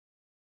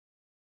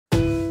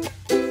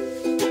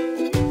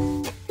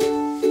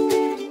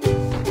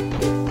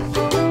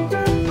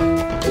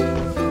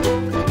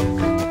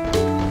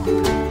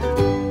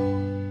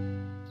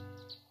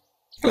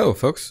Hello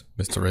folks,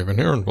 Mr. Raven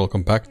here and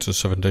welcome back to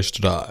 7 Days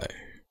to Die.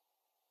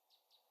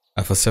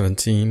 Alpha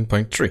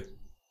 17.3.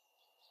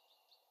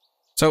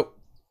 So,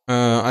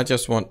 I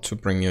just want to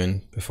bring you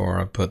in before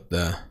I put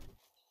the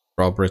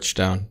drawbridge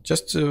down,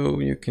 just so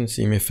you can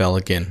see me fail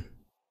again,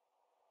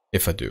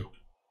 if I do.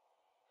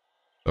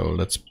 So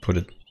let's put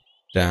it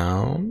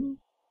down.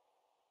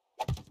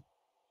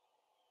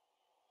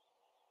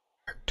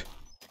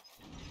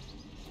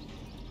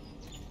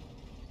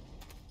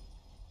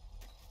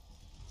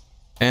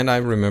 And I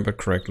remember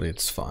correctly,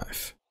 it's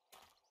 5.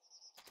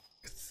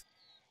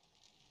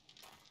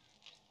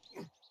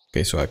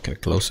 Okay, so I can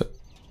close it.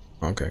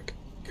 Okay,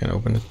 can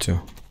open it too.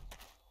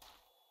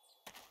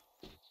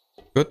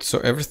 Good, so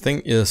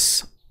everything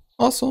is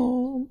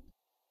awesome.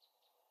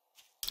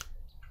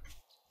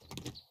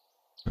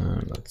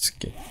 Let's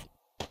get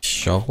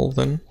shovel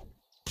then.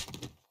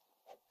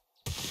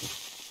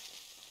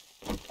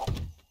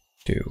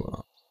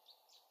 Do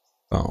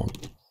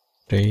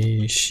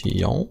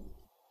foundation.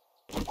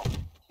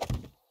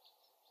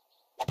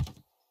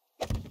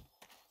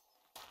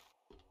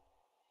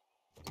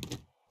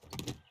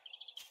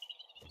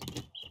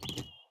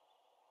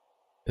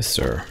 Yes,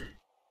 sir.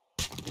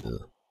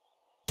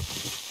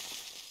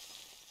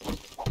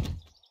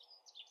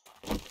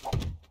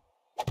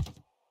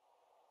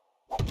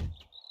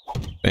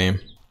 Bam.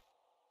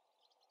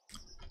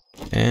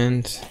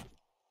 And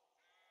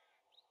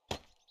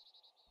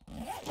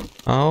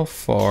how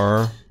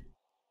far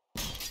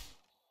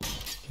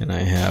can I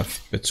have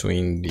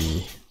between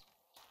the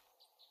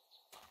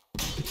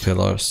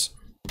pillars?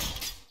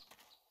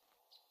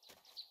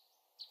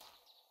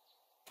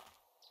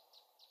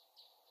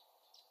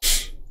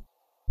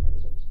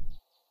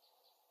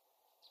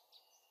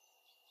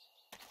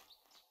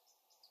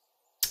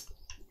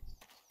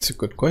 It's a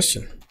good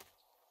question,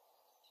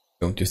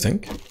 don't you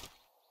think?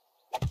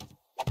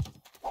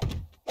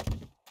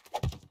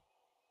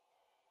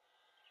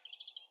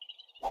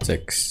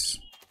 Six.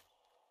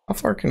 How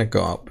far can it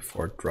go out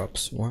before it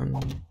drops?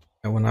 1.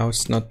 And well, now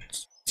it's not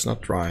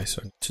dry,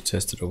 so I need to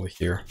test it over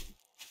here.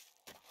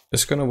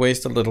 Just gonna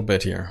waste a little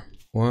bit here.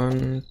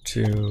 1,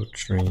 2,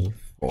 3,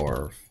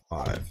 4,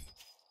 5,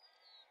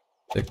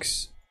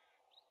 6,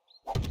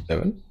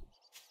 7,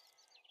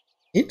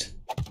 8,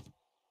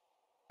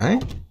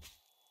 9,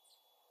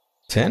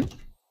 10,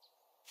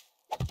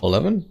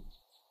 11,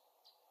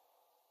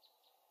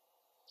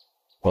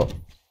 12,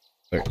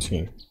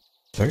 13.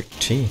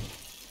 13.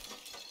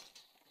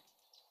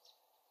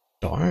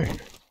 Darn.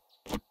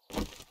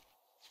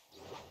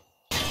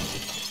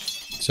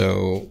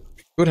 So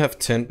we could have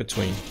 10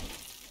 between.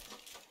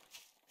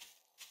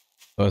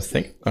 So I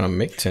think I'm gonna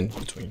make 10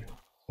 between.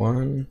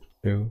 1,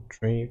 2,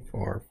 3,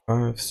 4,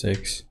 5,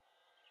 6,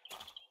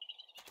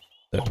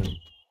 7,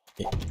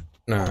 8,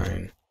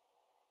 9,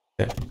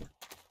 10.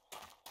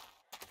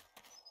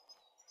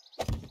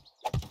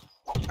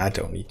 I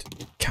don't need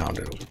to count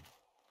it.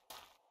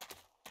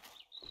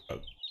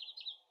 Let's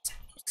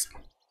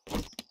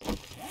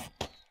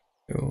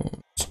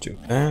do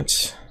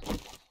that.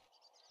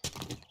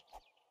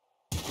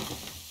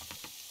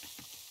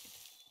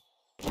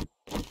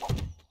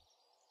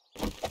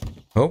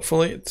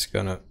 Hopefully it's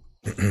gonna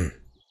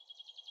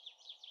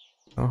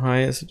how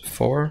high is it?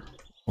 4?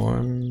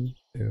 1,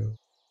 2,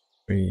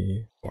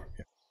 3, 4.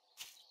 Yeah.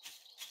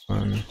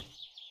 1,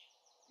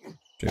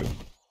 2,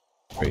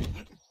 3,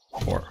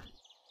 4.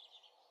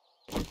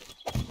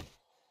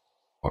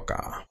 Okay.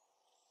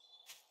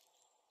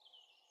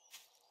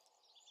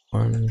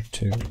 1,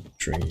 2,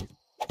 3,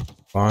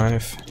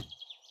 5.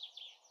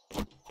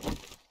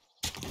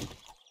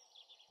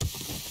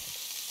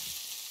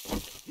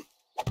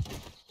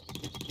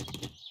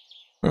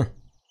 Huh.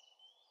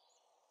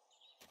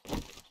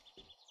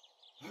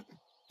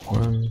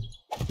 1,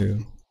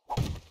 2,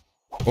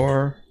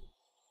 4,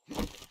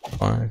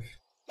 5.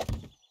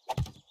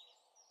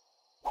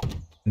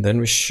 And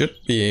then we should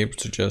be able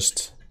to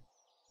just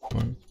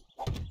 1.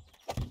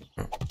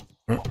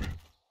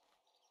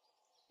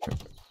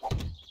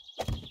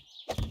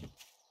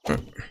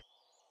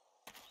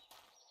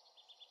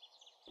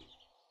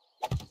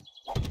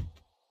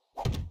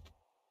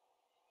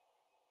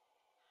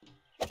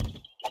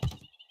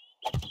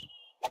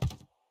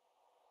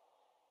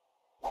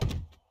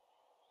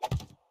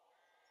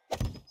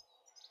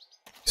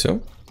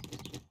 So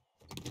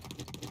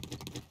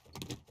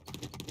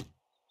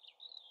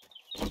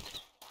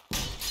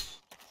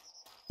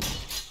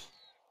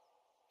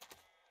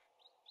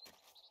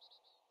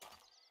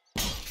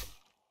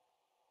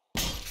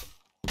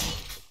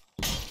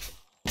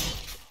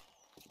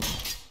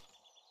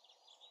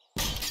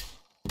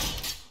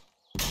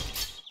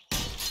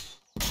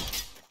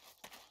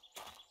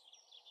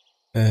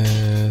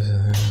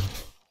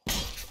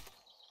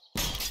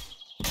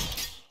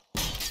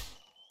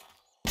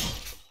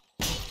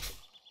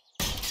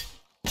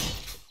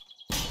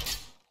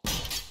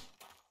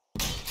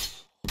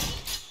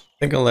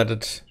I think I'll let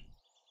it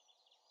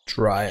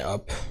dry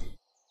up.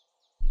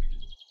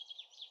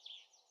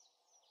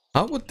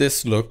 How would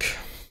this look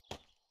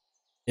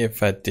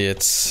if I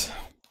did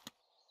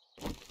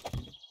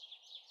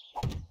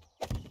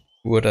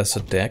Wood as a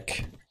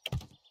deck.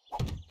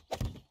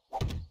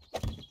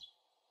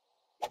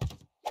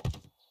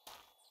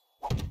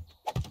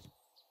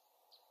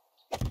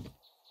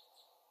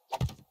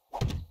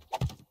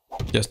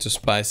 Just to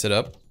spice it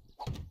up.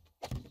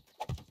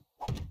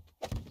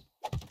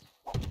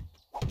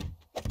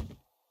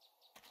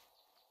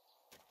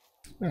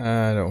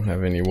 I don't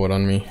have any wood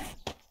on me.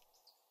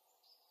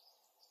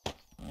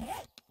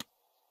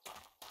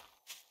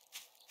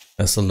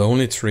 There's a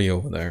lonely tree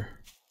over there.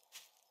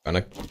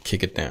 Gonna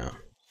kick it down.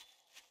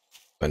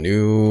 A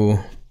new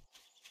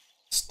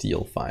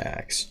steel fire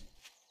axe.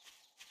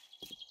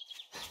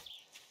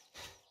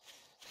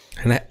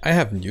 And I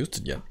haven't used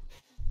it yet.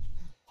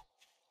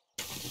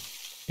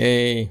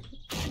 Yay.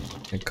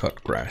 And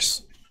cut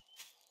grass.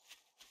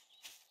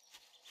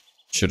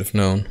 Should have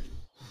known.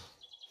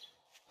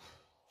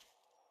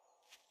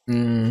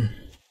 Oh,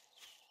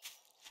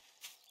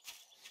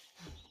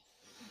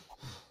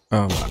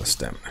 I'm out of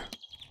stamina.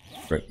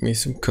 Bring me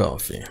some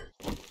coffee.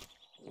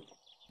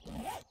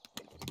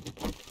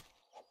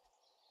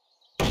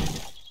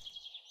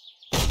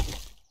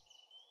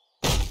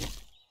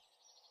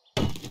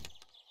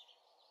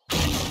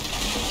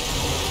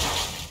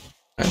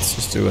 Let's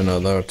just do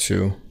another or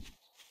two.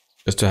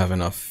 Just to have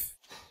enough.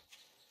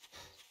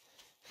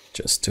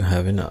 Just to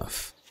have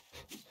enough.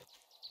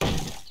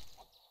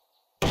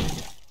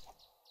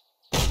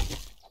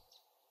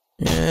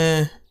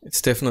 Yeah,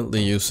 it's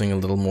definitely using a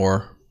little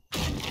more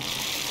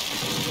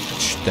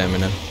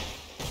stamina.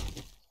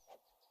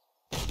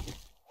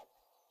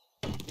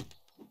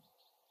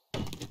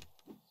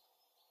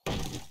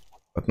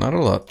 But not a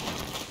lot.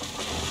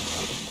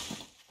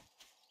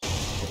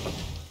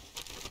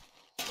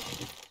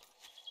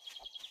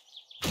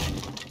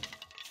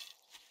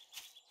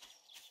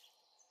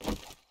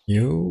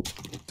 You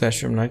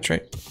potassium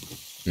nitrate?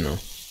 No.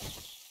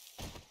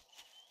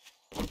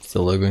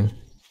 Still looking?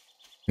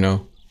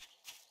 No.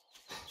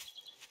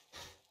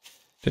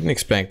 Didn't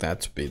expect that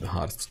to be the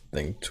hardest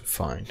thing to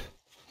find.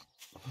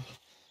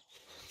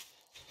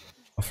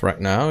 Of right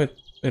now,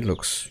 it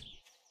looks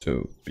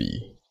to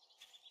be.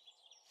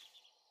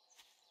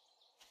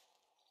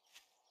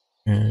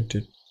 And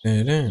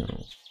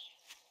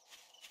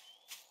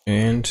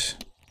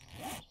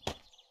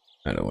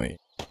by the way,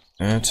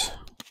 that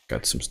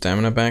got some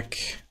stamina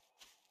back.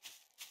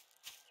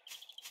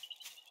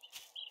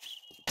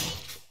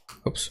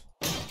 Oops.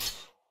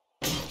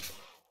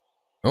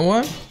 Oh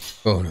what?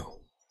 Oh no.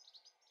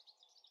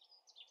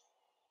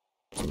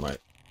 To my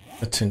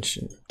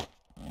attention.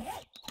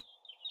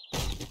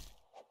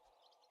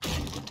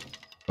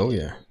 Oh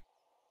yeah.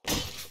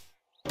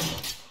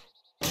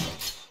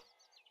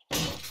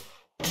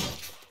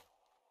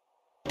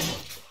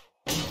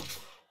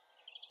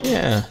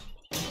 Yeah.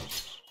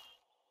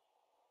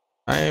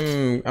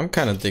 I'm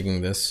kind of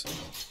digging this.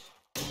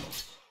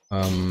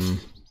 Of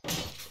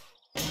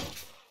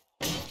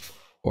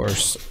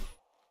course,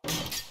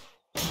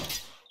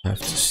 I have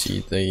to see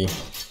the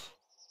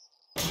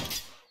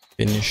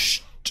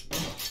finished.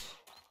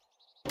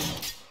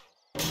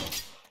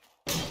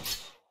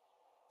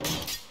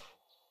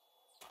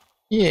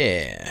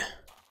 Yeah.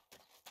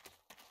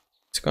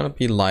 It's gonna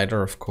be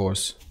lighter, of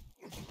course.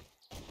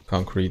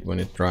 Concrete when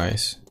it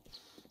dries.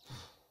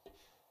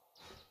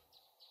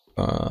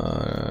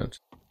 But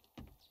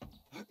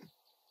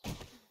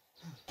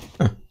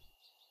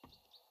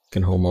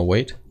can hold my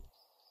weight.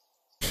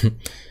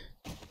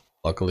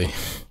 Luckily.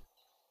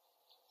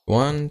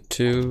 1,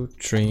 2,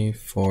 3,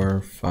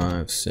 4,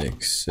 5,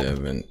 6,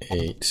 7,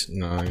 8,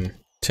 9,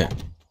 10.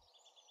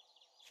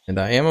 And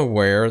I am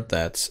aware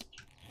that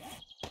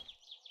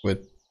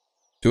with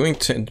doing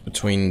tent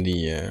between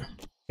the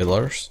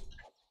pillars,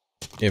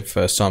 if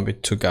a zombie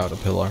took out a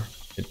pillar,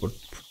 it would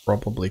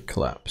probably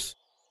collapse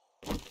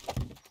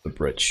the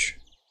bridge.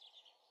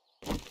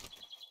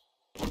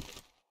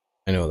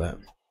 I know that,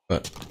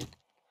 but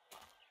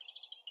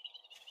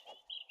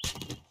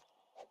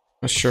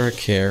not sure I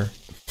care.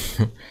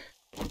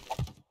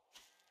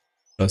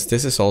 Because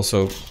this is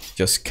also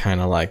just kind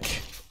of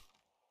like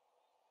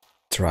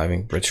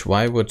driving bridge.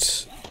 Why would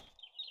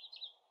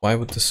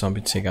the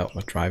zombie take out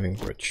my driving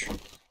bridge?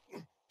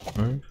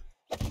 5,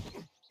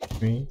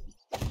 3,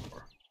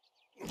 4.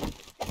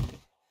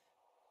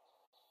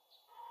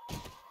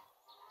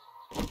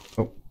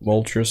 Oh,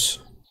 vultures.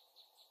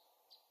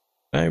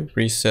 I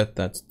reset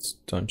that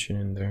dungeon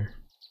in there.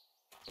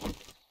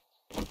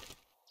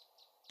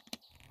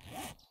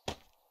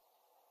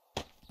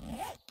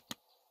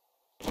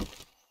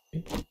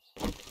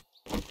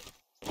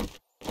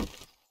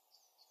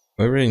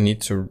 I really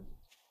need to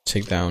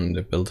take down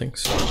the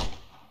buildings.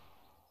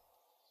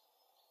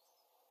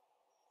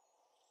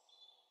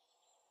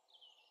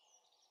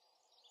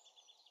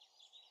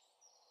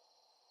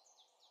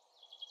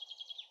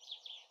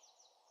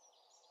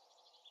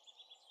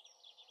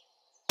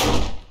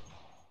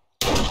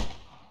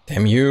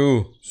 Damn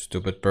you,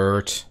 stupid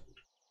bird.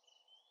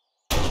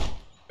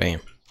 Bam.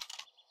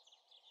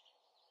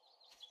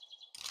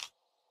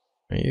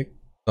 You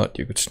thought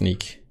you could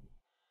sneak.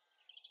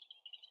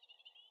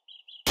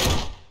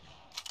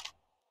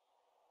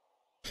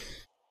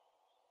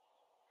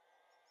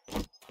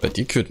 But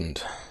you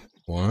couldn't.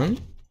 1,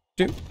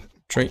 2,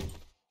 3,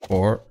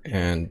 4,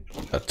 and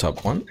a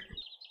top one.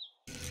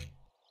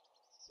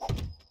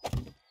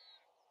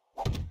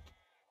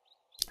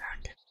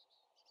 Okay.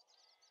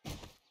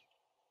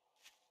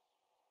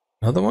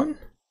 Another one?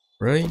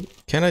 Really?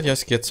 Can I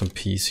just get some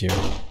peace here?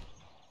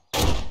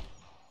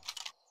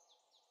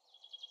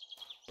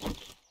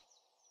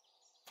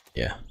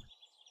 Yeah.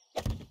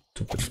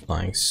 Stupid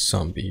flying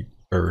zombie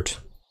bird.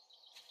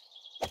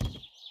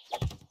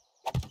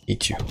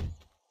 Eat you.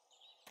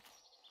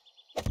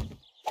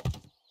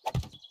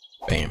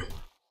 Bam.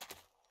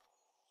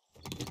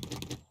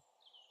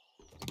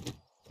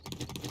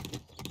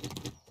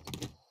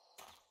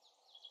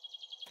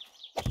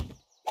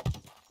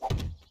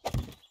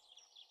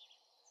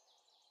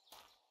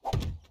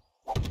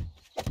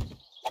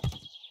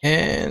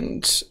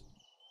 And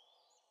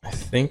I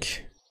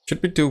think,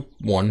 should we do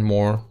one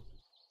more?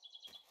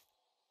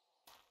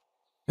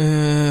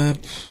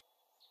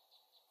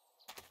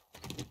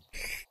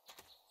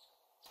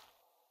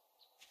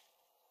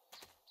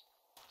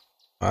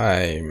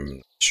 I'm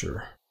not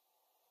sure.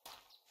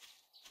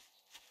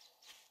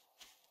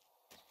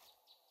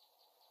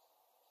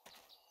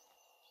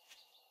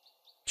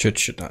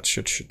 Should not.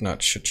 Should.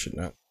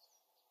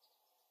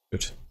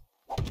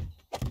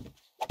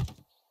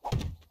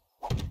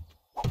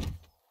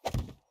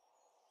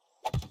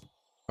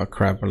 Oh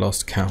crap, I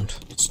lost count.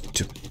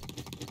 Stupid.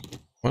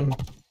 1,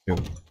 2,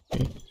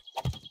 3,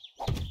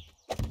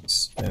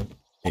 7,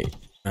 8,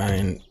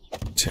 9,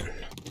 10.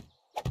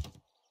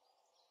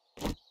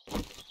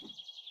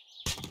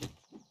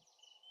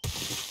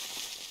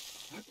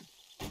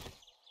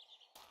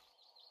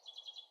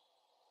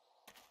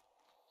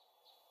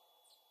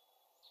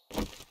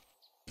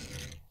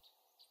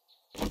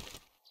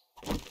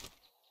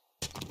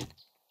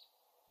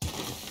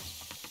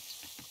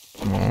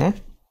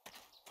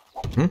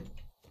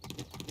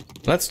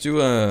 Let's do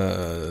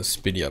a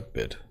speedy up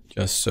bit,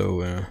 just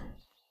so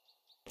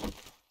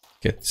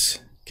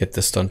get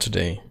this done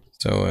today.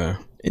 So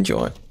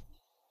enjoy.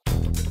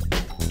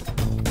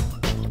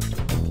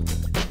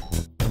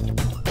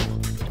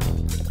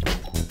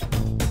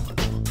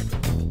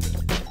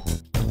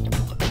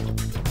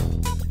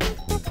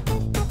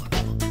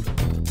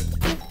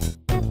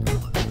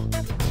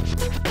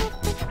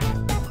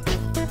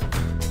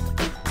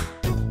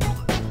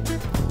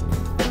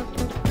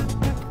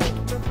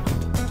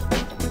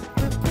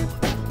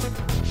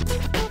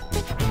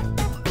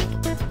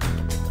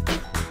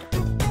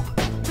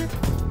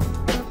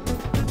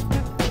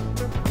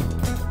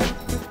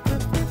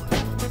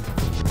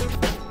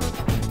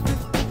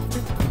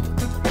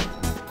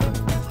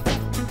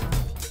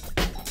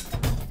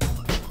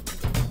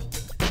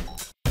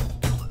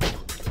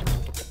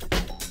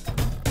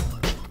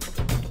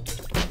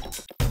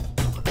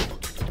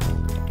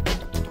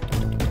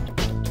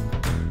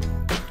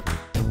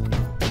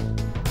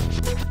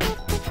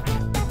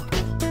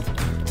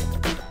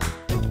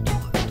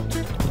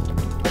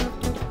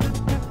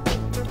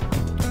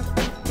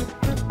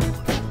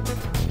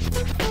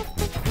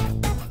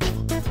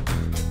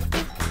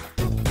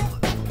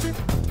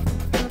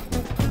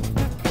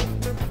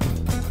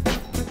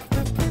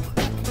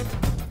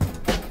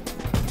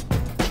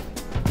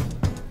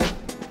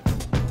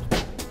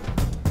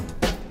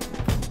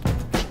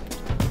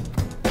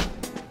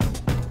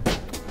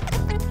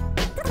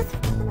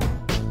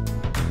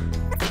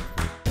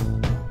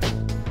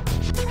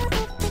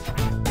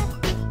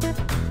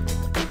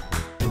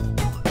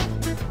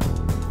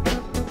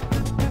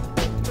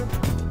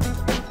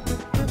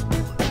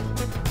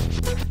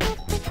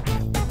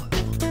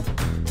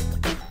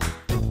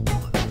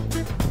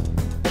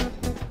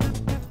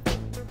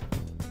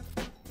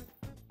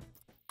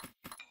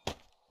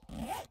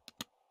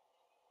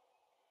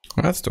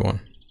 That's the one.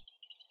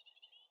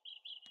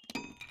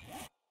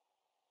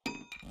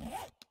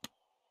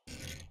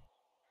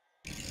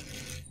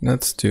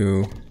 Let's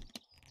do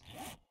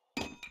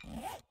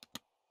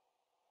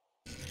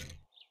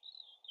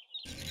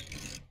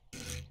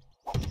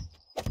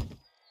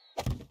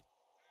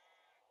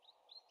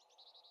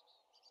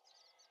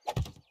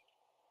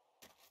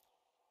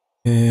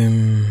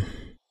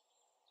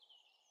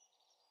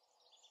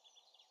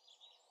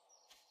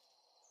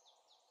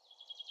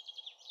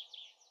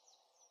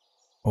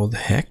oh the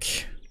heck.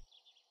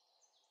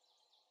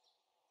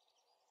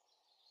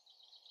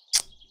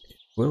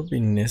 It will be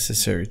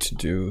necessary to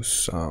do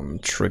some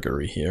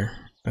trickery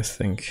here, I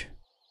think.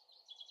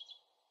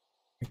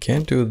 I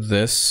can't do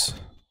this.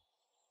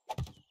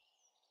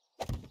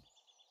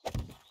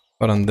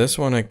 But on this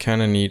one I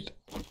kinda need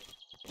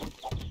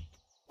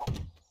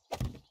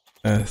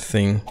a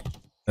thing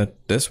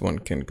that this one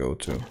can go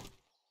to.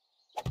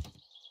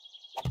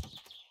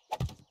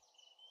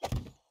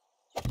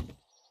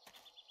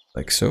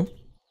 Like so.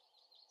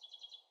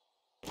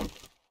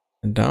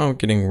 And now I'm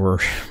getting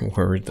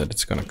worried that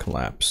it's gonna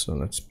collapse. So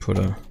let's put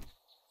a...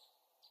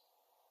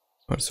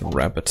 what's a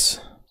rabbit?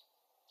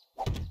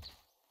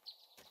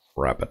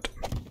 Rabbit.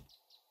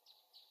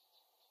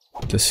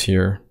 Put this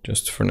here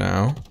just for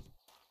now.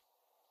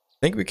 I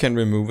think we can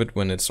remove it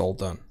when it's all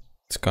done.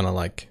 It's kind of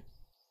like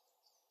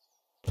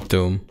a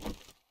dome.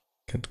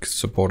 Can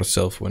support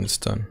itself when it's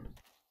done.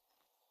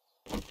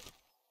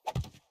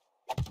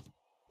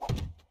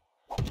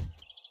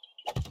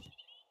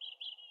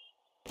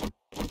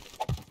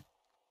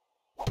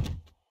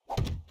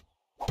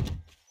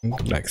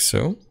 Like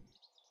so.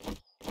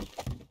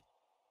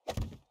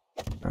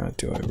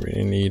 Do I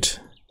really need...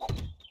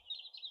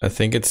 I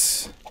think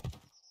it's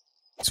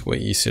way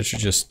easier to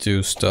just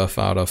do stuff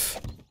out of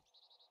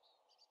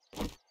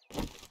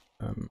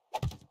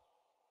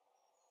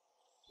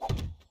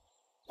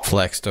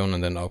flagstone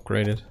and then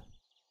upgrade it.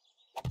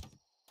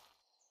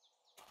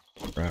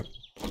 Crap.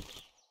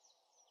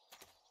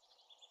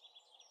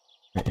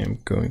 I am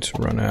going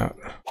to run out.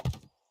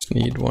 Just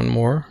need one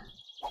more.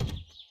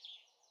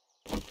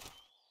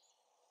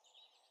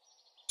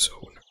 So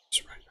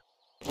nervous right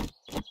now.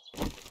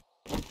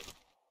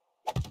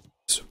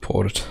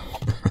 Support it.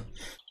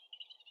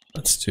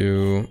 Let's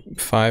do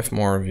 5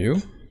 more of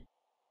you.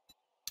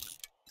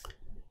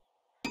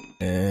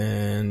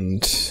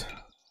 And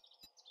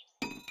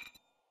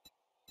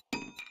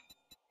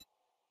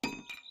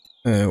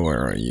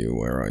where are you?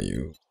 Where are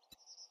you?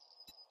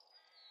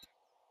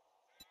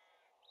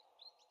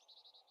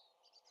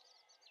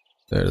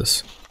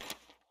 There's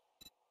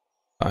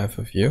 5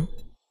 of you.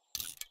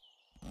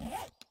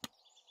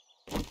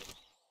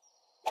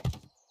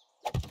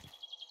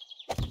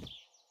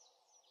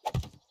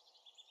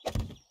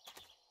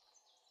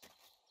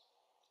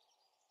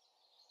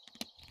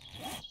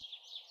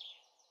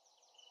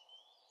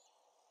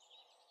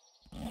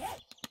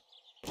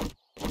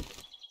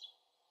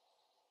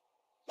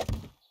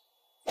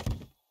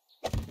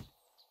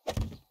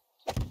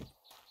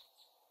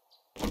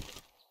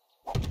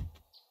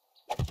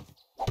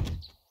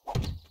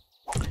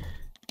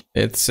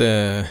 It's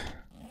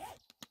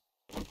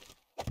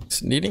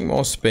needing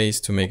more space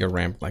to make a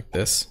ramp like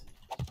this,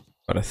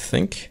 but I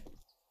think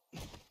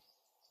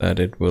that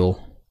it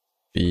will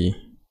be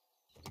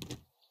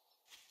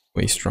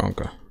way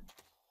stronger.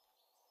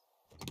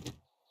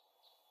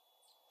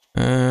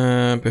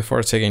 Before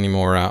I take any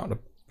more out, I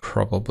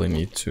probably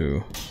need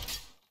to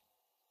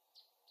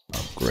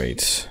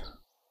upgrade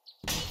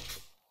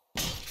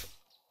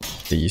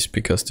these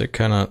because they're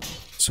kind of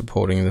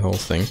supporting the whole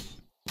thing.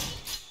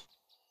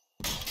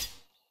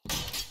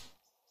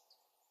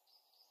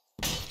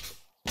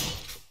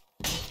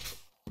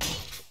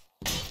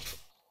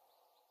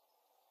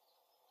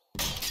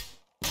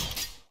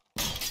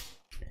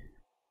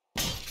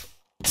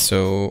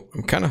 So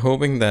I'm kind of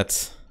hoping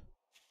that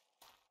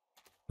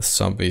the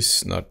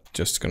zombie's not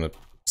just gonna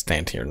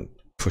stand here and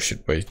push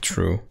it way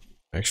through,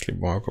 actually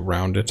walk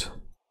around it.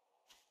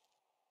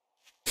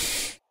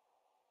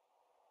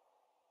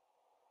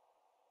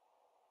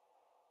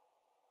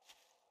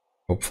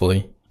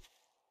 Hopefully.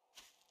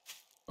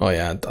 Oh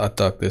yeah, I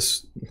dug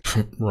this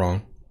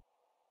wrong.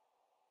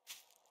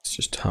 It's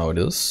just how it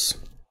is.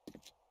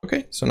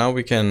 Okay, so now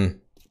we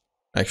can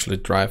actually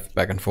drive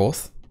back and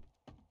forth.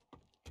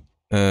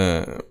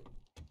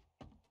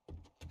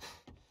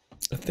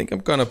 I think I'm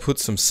gonna put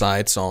some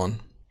sides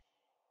on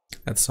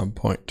at some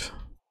point.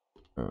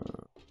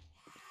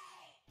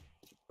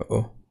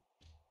 Uh-oh.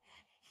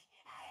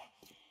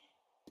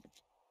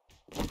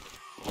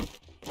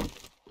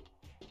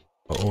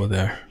 Over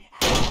there.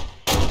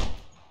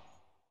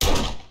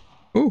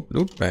 Ooh,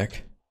 loot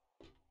bag.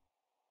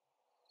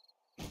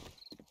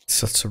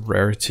 Such a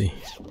rarity.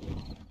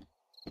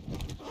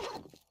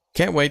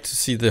 Can't wait to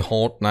see the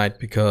Horde Night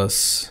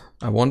because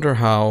I wonder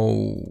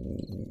how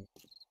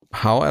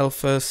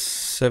Alpha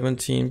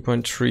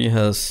 17.3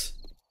 has...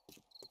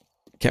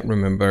 Can't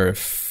remember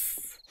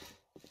if...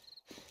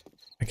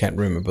 I can't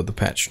remember the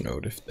patch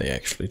note if they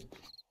actually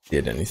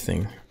did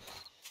anything.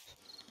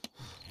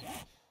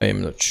 I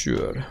am not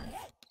sure. How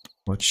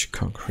much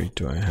concrete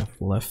do I have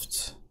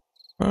left?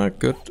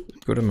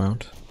 Good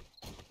amount.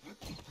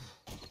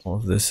 All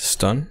of this is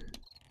done.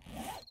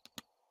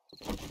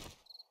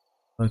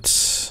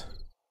 Let's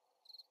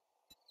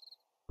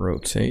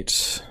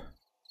rotate.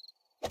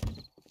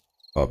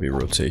 Bobby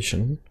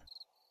rotation.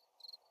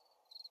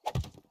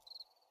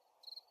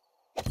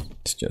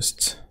 It's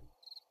just...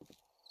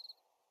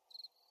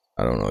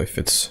 I don't know if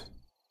it's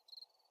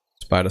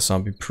spider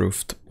zombie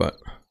proofed, but...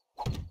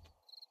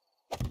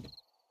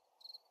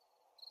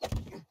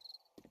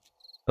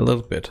 a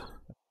little bit,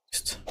 at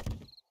least.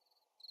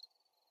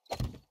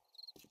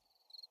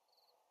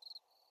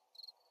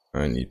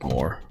 I need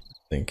more, I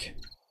think.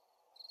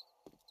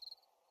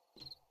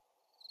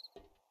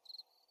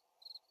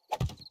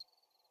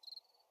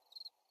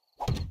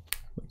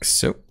 Like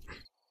so.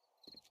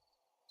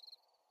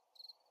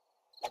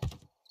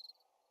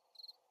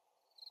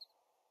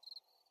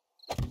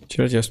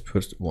 Should I just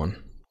put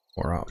one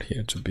more out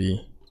here to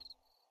be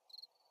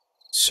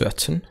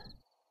certain?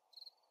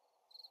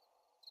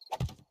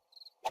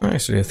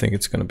 Actually, I think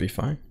it's gonna be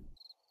fine.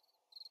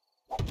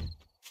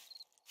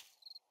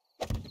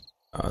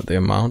 The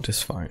amount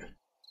is fine.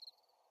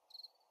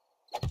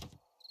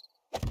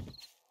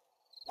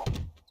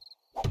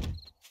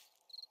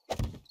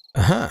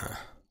 Aha!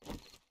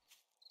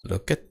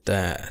 Look at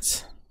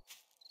that.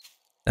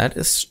 That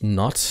is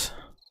not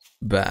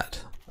bad.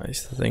 I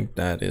think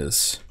that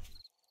is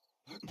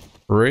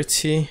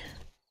pretty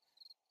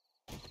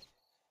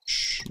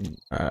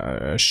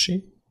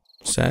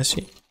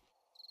sassy,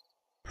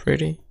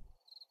 pretty.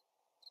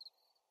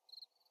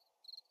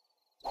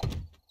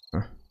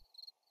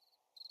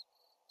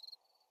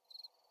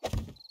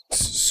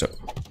 So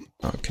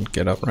I can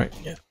get up, right?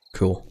 Yeah,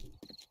 cool.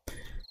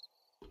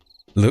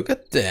 Look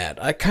at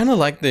that. I kind of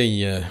like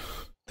the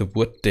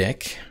wood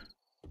deck.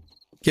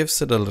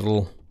 Gives it a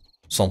little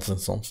something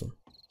something.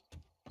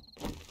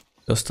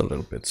 Just a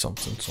little bit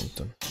something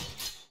something.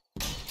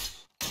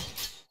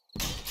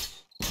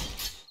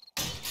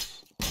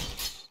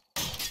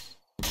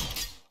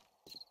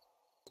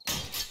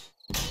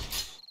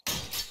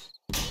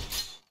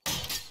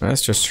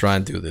 Let's just try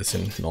and do this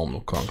in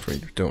normal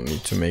concrete. We don't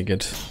need to make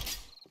it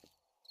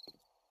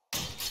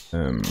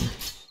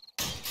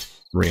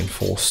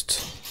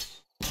reinforced.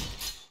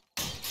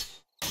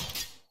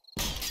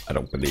 I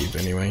don't believe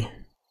anyway.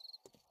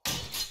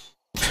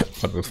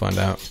 But we'll find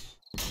out.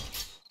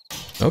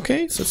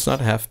 Okay, so it's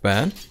not half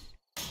bad.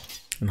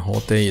 And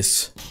Horde Day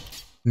is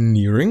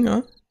nearing,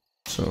 huh?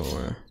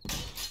 So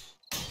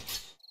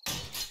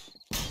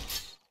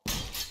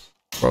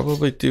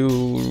probably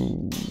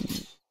do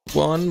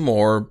one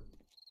more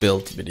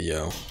build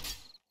video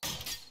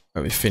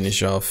where we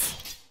finish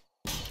off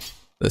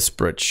this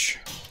bridge.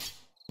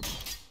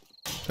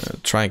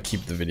 Try and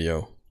keep the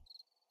video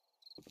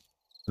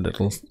a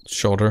little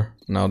shorter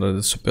now that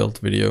it's a build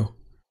video.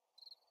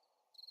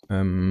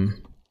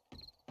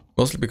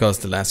 Mostly because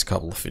the last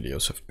couple of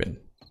videos have been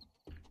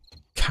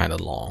kind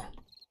of long.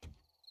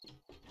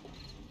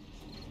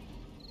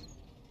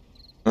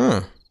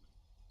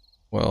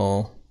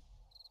 Well,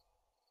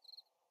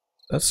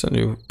 that's a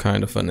new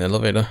kind of an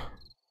elevator.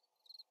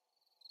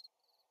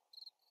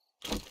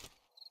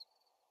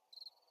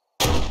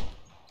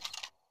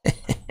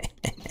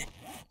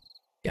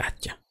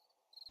 Gotcha.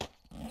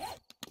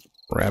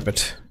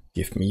 Rabbit,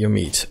 give me your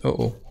meat.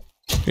 Uh-oh.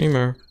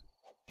 Screamer.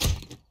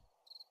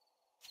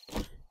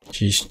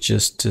 She's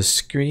just a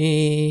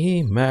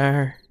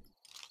screamer.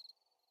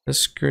 To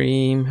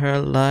scream her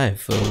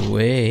life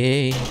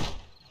away.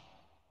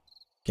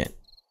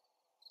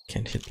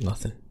 Can't hit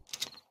nothing.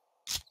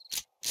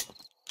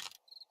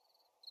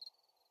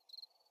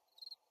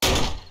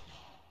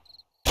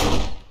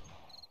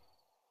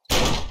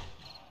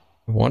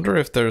 I wonder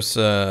if there's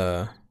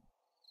I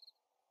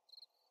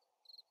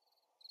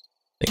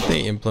think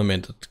they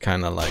implemented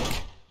kind of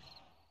like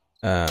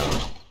a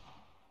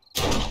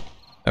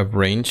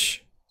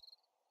range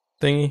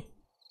thingy.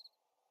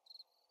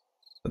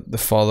 The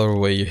farther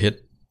away you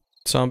hit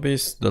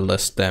zombies, the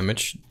less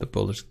damage the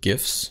bullet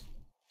gives.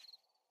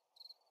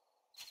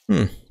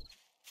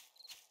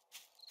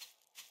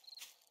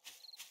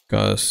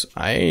 Because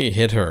I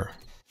hit her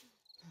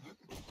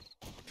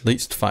at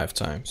least 5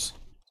 times.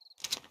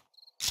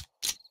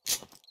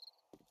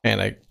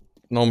 And I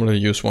normally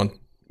use one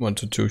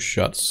to 2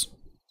 shots.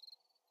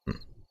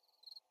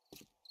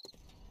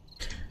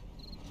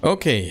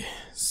 Okay,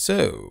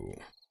 so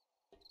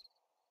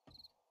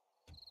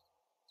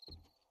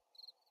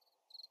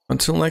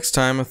until next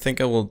time, I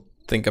think I will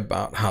think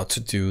about how to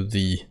do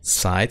the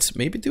sides.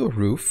 Maybe do a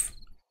roof.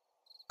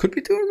 Could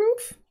we do a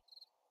roof?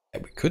 Yeah,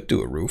 we could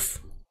do a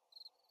roof.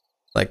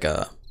 Like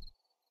a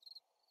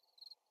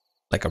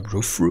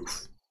roof.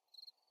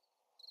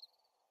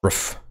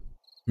 Roof.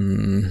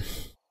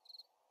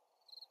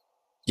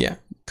 Yeah,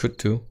 could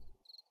do.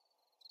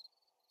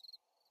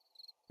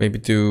 Maybe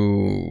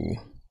do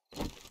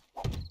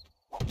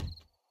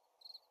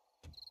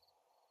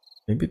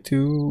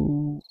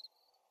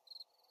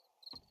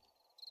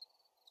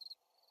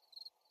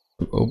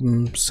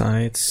open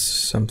sides,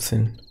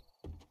 something.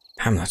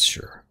 I'm not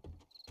sure.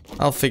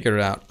 I'll figure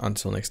it out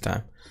until next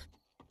time.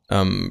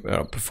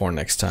 Before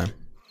next time.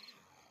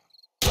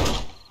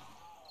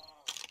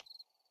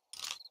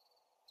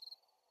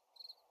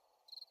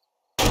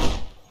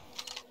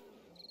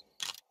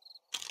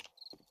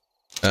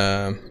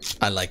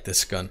 I like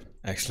this gun,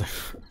 actually.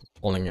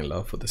 Falling in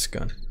love with this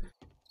gun.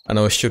 I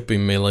know it should be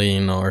melee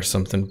or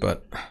something,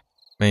 but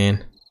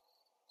man.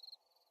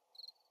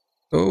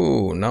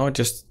 Oh, now I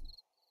just...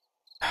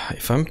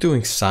 If I'm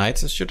doing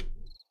sides, I should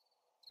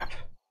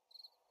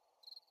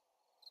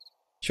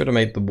have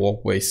made the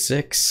walkway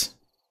 6.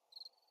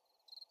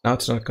 Now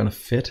it's not gonna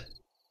fit.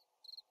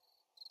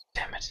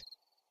 Damn it.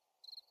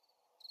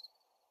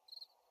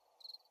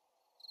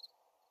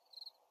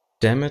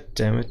 Damn it,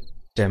 damn it,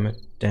 damn it,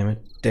 damn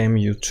it, damn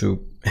you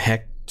to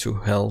heck to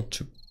hell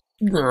to...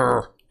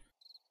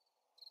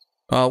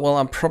 well,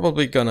 I'm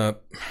probably gonna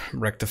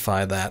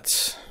rectify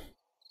that.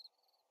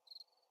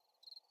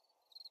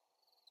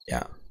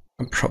 Yeah,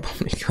 I'm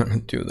probably gonna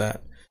do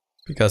that.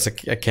 Because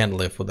I can't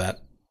live with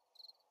that.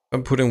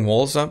 I'm putting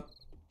walls up.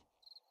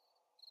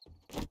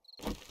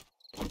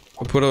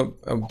 I'll put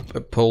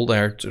a pole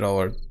there,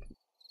 or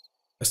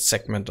a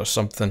segment or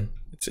something.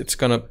 It's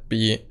gonna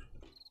be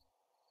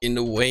in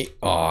the way.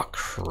 Oh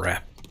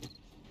crap!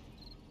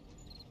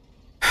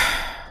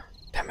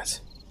 Damn it!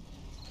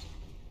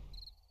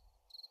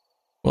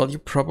 Well, you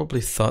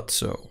probably thought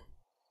so.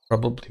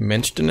 Probably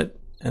mentioned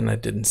it and I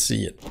didn't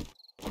see it.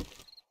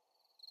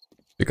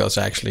 Because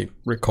I actually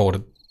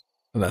recorded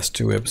the last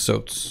 2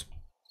 episodes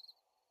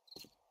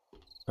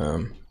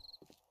on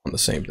the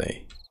same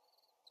day.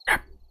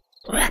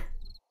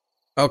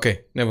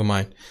 Okay, never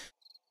mind.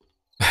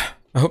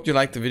 I hope you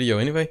liked the video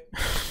anyway.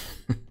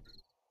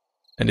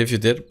 And if you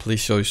did, please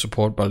show your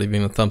support by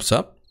leaving a thumbs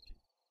up.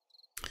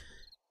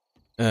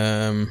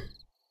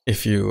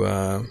 If you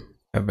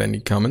have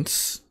any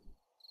comments,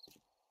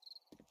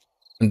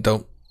 and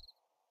don't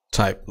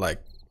type like,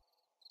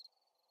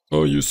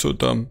 "Oh, you're so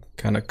dumb"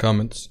 kind of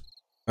comments.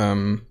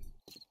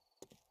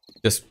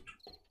 Just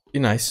be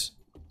nice.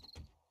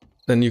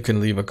 Then you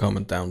can leave a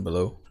comment down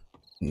below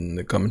in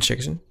the comment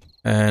section.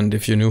 And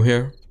if you're new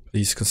here,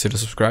 please consider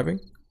subscribing.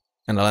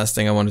 And the last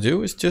thing I want to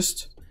do is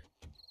just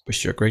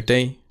wish you a great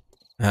day.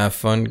 Have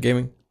fun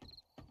gaming.